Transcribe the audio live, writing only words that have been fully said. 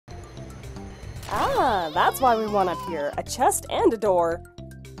Ah, that's why we want up here. A chest and a door.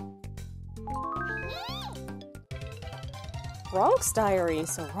 Ronk's diary,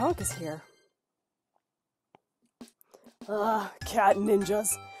 so Ronk is here. Cat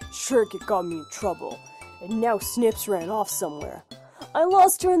ninjas. Shirakit got me in trouble, and now Snips ran off somewhere. I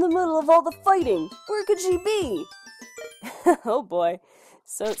lost her in the middle of all the fighting. Where could she be? Oh boy.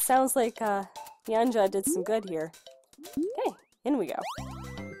 So it sounds like Yanja did some good here. Okay, in we go.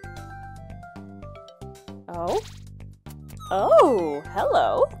 Oh? Oh,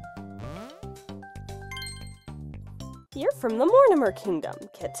 hello. You're from the Mortimer Kingdom,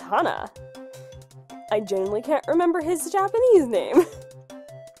 Kitana. I genuinely can't remember his Japanese name.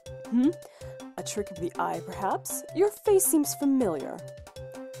 A trick of the eye, perhaps? Your face seems familiar.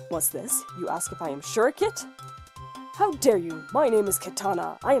 What's this? You ask if I am Shirakit? How dare you! My name is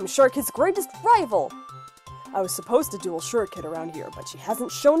Kitana. I am Shirakit's greatest rival! I was supposed to duel Shirakit around here, but she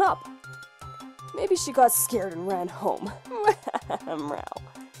hasn't shown up. Maybe she got scared and ran home. Meow.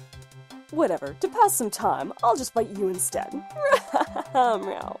 Whatever, to pass some time, I'll just fight you instead.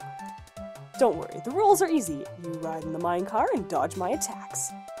 Meow. Don't worry, the rules are easy. You ride in the mine car and dodge my attacks.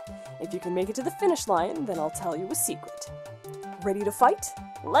 If you can make it to the finish line, then I'll tell you a secret. Ready to fight?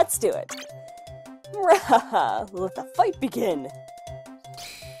 Let's do it! Let the fight begin!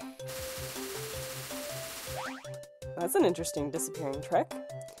 That's an interesting disappearing trick.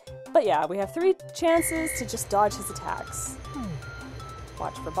 But yeah, we have 3 chances to just dodge his attacks.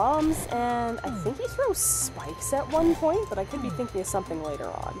 Watch for bombs, and I think he throws spikes at one point, but I could be thinking of something later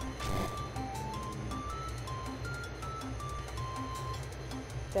on.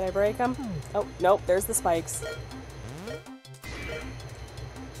 Did I break him? Oh, nope, there's the spikes.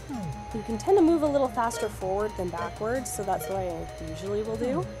 You can tend to move a little faster forward than backwards, so that's what I usually will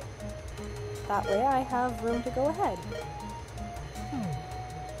do. That way I have room to go ahead.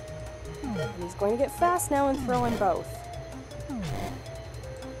 And he's going to get fast now and throw in both.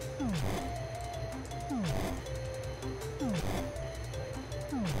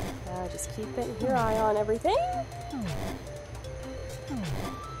 Just keep your eye on everything.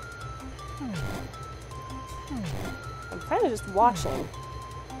 I'm kind of just watching.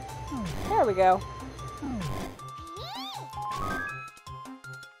 There we go.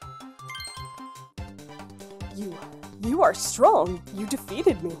 You are strong. You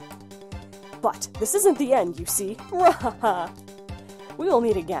defeated me. But this isn't the end, you see. We will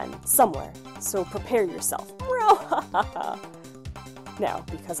meet again, somewhere, so prepare yourself. Now,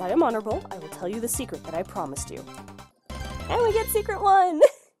 because I am honorable, I will tell you the secret that I promised you. And we get secret 1!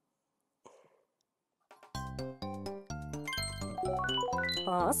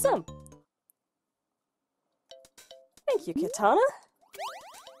 Awesome! Thank you, Kitana!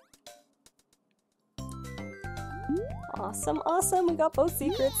 Awesome, awesome! We got both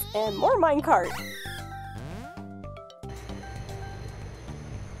secrets and more minecart!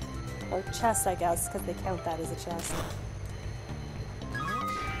 Or chest, I guess, because they count that as a chest.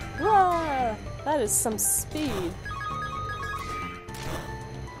 Whoa! That is some speed.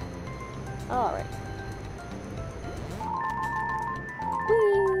 Alright.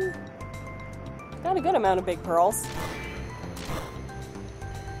 Whee! Got a good amount of big pearls.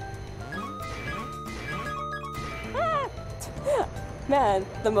 Ah! Man,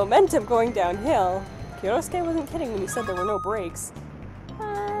 the momentum going downhill. Kyosuke wasn't kidding when he said there were no brakes.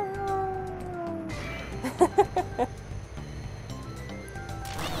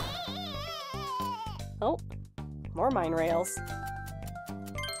 Oh, more mine rails.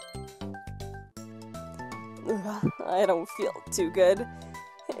 Ugh, I don't feel too good.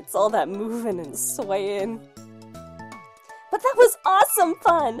 It's all that moving and swaying. But that was awesome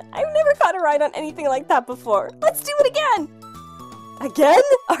fun! I've never caught a ride on anything like that before. Let's do it again! Again?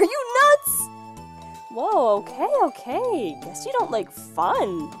 Are you nuts? Whoa, okay. Guess you don't like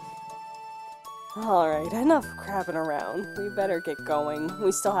fun. Alright, enough crapping around. We better get going.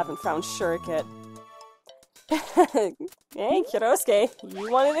 We still haven't found Shirakit. Hey, Kyosuke,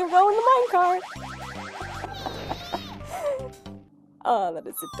 you wanted to go in the minecart. Oh, that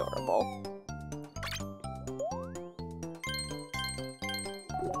is adorable.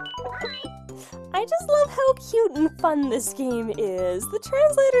 I just love how cute and fun this game is. The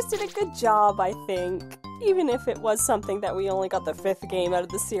translators did a good job, I think. Even if it was something that we only got the 5th game out of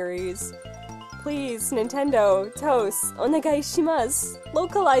the series. Please, Nintendo, Toast, onegai shimasu.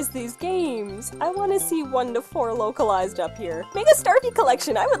 Localize these games. I want to see 1 to 4 localized up here. Make a Starfy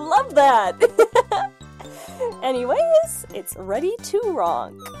collection. I would love that. Anyways, it's ready to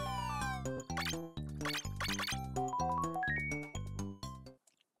rock.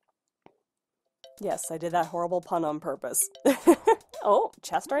 Yes, I did that horrible pun on purpose. Oh,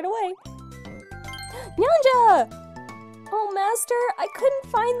 chest right away. Nyanja! Oh, Master, I couldn't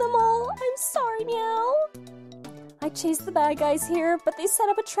find them all. I'm sorry, Meow. I chased the bad guys here, but they set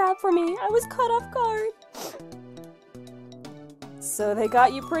up a trap for me. I was caught off guard. So they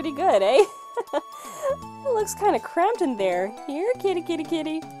got you pretty good, eh? It looks kind of cramped in there. Here, kitty, kitty,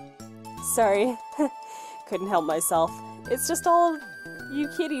 kitty. Sorry. Couldn't help myself. It's just all of you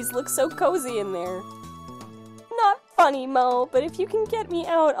kitties look so cozy in there. Not funny, Mo, but if you can get me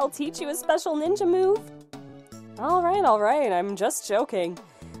out, I'll teach you a special ninja move. Alright, I'm just joking.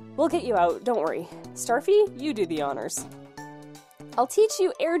 We'll get you out, don't worry. Starfy, you do the honors. I'll teach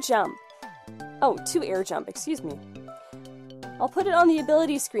you air jump. Oh, to air jump, excuse me. I'll put it on the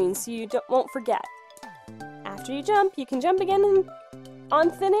ability screen so you won't forget. After you jump, you can jump again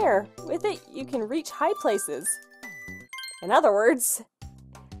on thin air. With it, you can reach high places. In other words,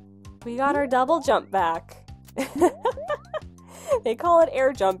 we got our double jump back. They call it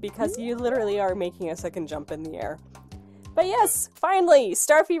air jump because you literally are making a second jump in the air. But yes, finally,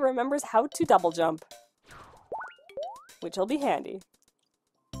 Starfy remembers how to double jump. Which will be handy.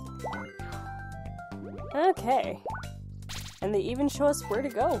 Okay. And they even show us where to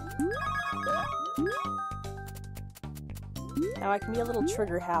go. Now I can be a little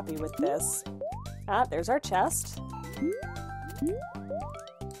trigger happy with this. Ah, there's our chest.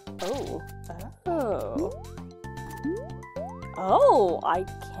 Oh. Oh. Oh, I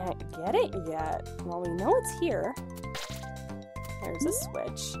can't get it yet. Well, we know it's here. There's a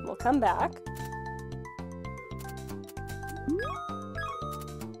switch. We'll come back.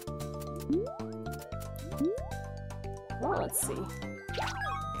 Well, let's see.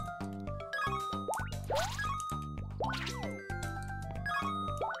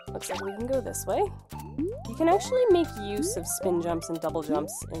 Looks like we can go this way. You can actually make use of spin jumps and double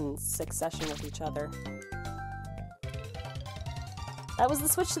jumps in succession with each other. That was the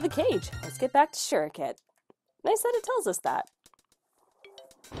switch to the cage. Let's get back to Shirakit. Nice that it tells us that.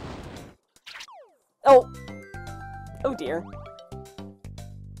 Oh! Oh dear.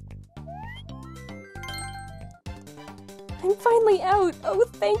 I'm finally out! Oh,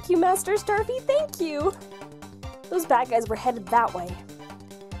 thank you, Master Starfy, thank you! Those bad guys were headed that way.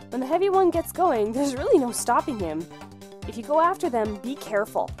 When the heavy one gets going, there's really no stopping him. If you go after them, be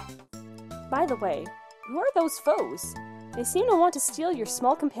careful. By the way, who are those foes? They seem to want to steal your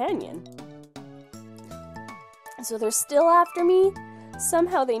small companion. So they're still after me?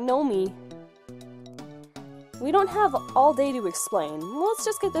 Somehow they know me. We don't have all day to explain. Let's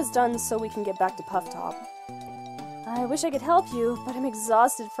just get this done so we can get back to Puff Top. I wish I could help you, but I'm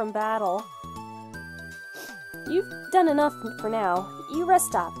exhausted from battle. You've done enough for now. You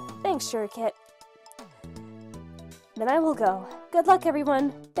rest up. Thanks, Shirakit. Then I will go. Good luck,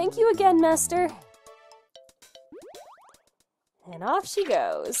 everyone. Thank you again, Master. And off she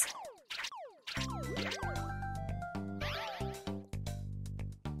goes.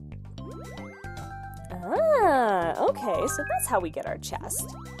 Ah, okay, so that's how we get our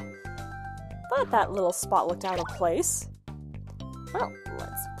chest. Thought that little spot looked out of place. Well,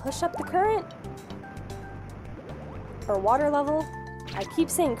 let's push up the current. Or water level. I keep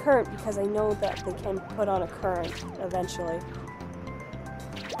saying current because I know that they can put on a current eventually.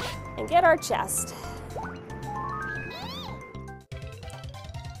 And get our chest.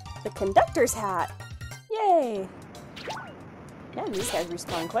 The conductor's hat! Yay! Yeah, these guys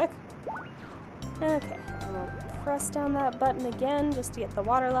respawn quick. Okay, and we'll press down that button again just to get the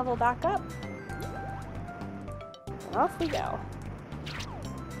water level back up. And off we go.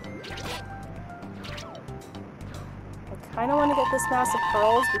 I kind of want to get this mass of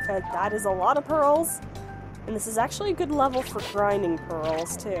pearls because that is a lot of pearls. And this is actually a good level for grinding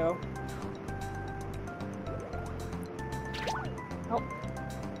pearls too. Oh,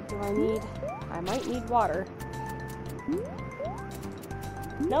 do I might need water.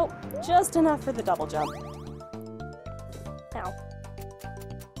 Nope, just enough for the double jump. Ow.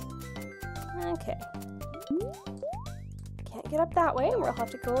 Okay. Can't get up that way, we'll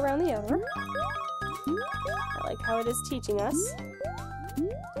have to go around the other. I like how it is teaching us.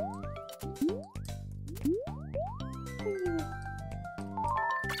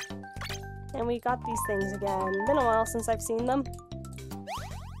 And we got these things again. Been a while since I've seen them.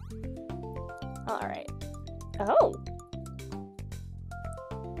 Alright. Oh!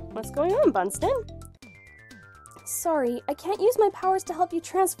 What's going on, Bunston? Sorry, I can't use my powers to help you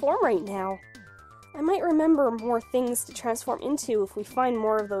transform right now. I might remember more things to transform into if we find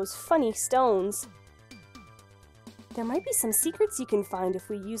more of those funny stones. There might be some secrets you can find if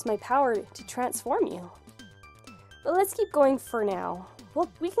we use my power to transform you. But let's keep going for now.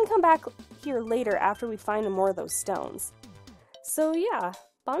 We can come back here later after we find more of those stones. So yeah,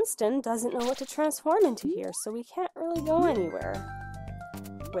 Bunston doesn't know what to transform into here, so we can't really go anywhere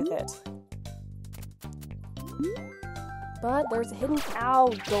with it. But there's a hidden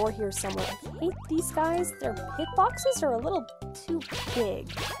door here somewhere. I hate these guys. Their hitboxes are a little too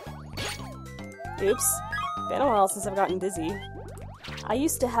big. Oops. Been a while since I've gotten dizzy. I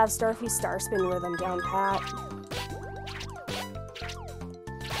used to have Starfy Star Spin rhythm down pat.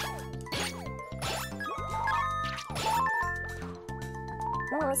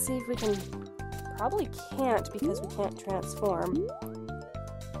 Well, let's see if we can... Probably can't because we can't transform.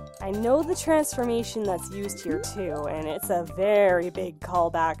 I know the transformation that's used here too, and it's a very big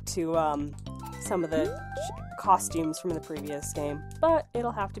callback to some of the costumes from the previous game, but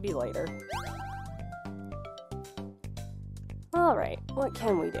it'll have to be later. Alright, what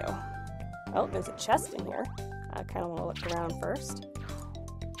can we do? Oh, there's a chest in here. I kind of want to look around first.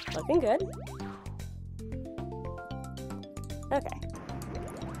 Looking good. Okay.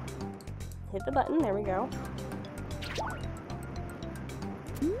 Hit the button, there we go.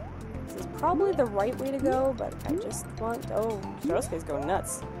 This is probably the right way to go, but I just want... Oh, Shosuke's going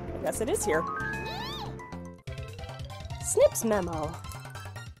nuts. I guess it is here. Snip's memo.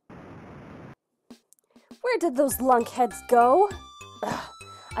 Where did those lunkheads go? Ugh,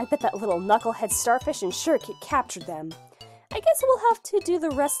 I bet that little knucklehead starfish and Shirakit captured them. I guess we'll have to do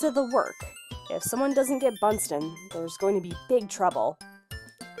the rest of the work. If someone doesn't get Bunston, there's going to be big trouble.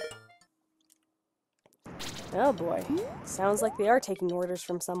 Oh boy, sounds like they are taking orders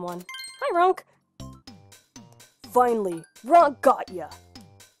from someone. Hi, Ronk! Finally, Ronk got ya!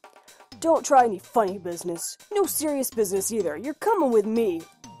 Don't try any funny business. No serious business either. You're coming with me.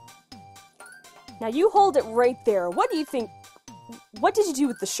 Now you hold it right there. What do you think? What did you do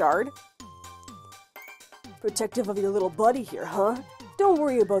with the shard? Protective of your little buddy here, huh? Don't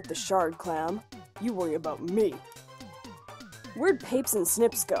worry about the shard, Clam. You worry about me. Where'd Papes and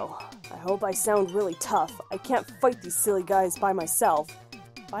Snips go? I hope I sound really tough. I can't fight these silly guys by myself.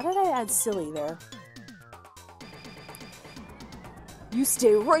 Why did I add silly there? You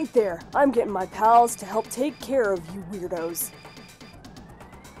stay right there. I'm getting my pals to help take care of you weirdos.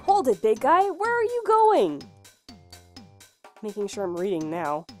 Hold it, big guy. Where are you going? Making sure I'm reading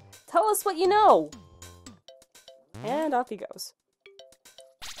now. Tell us what you know. And off he goes.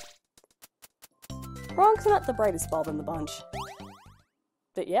 Ronk's not the brightest bulb in the bunch.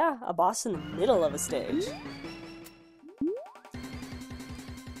 But yeah, a boss in the middle of a stage.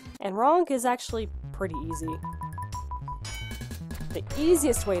 And Ronk is actually pretty easy. The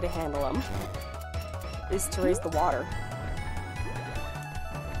easiest way to handle him is to raise the water.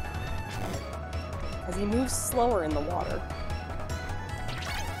 Because he moves slower in the water.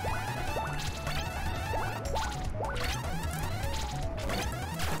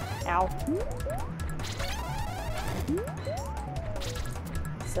 Ow.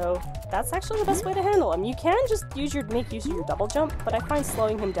 So that's actually the best way to handle him. You can just make use of your double jump, but I find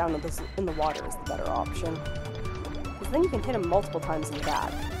slowing him down in the water is the better option. Because then you can hit him multiple times in the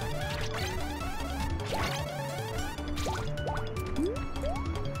back.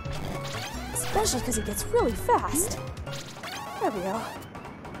 Especially because he gets really fast. There we go.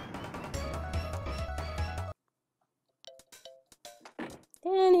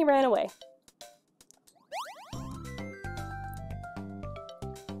 And he ran away.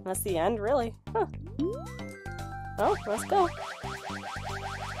 That's the end, really. Huh. Well, let's go.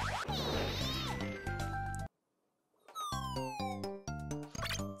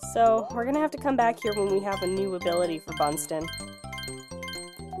 So, we're gonna have to come back here when we have a new ability for Bunston.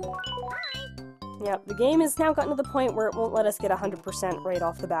 Yep, the game has now gotten to the point where it won't let us get 100% right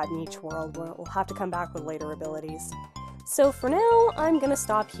off the bat in each world. We'll have to come back with later abilities. So for now, I'm gonna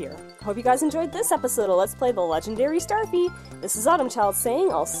stop here. Hope you guys enjoyed this episode of Let's Play the Legendary Starfy. This is Autumn Child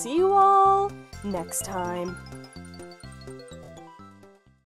saying I'll see you all next time.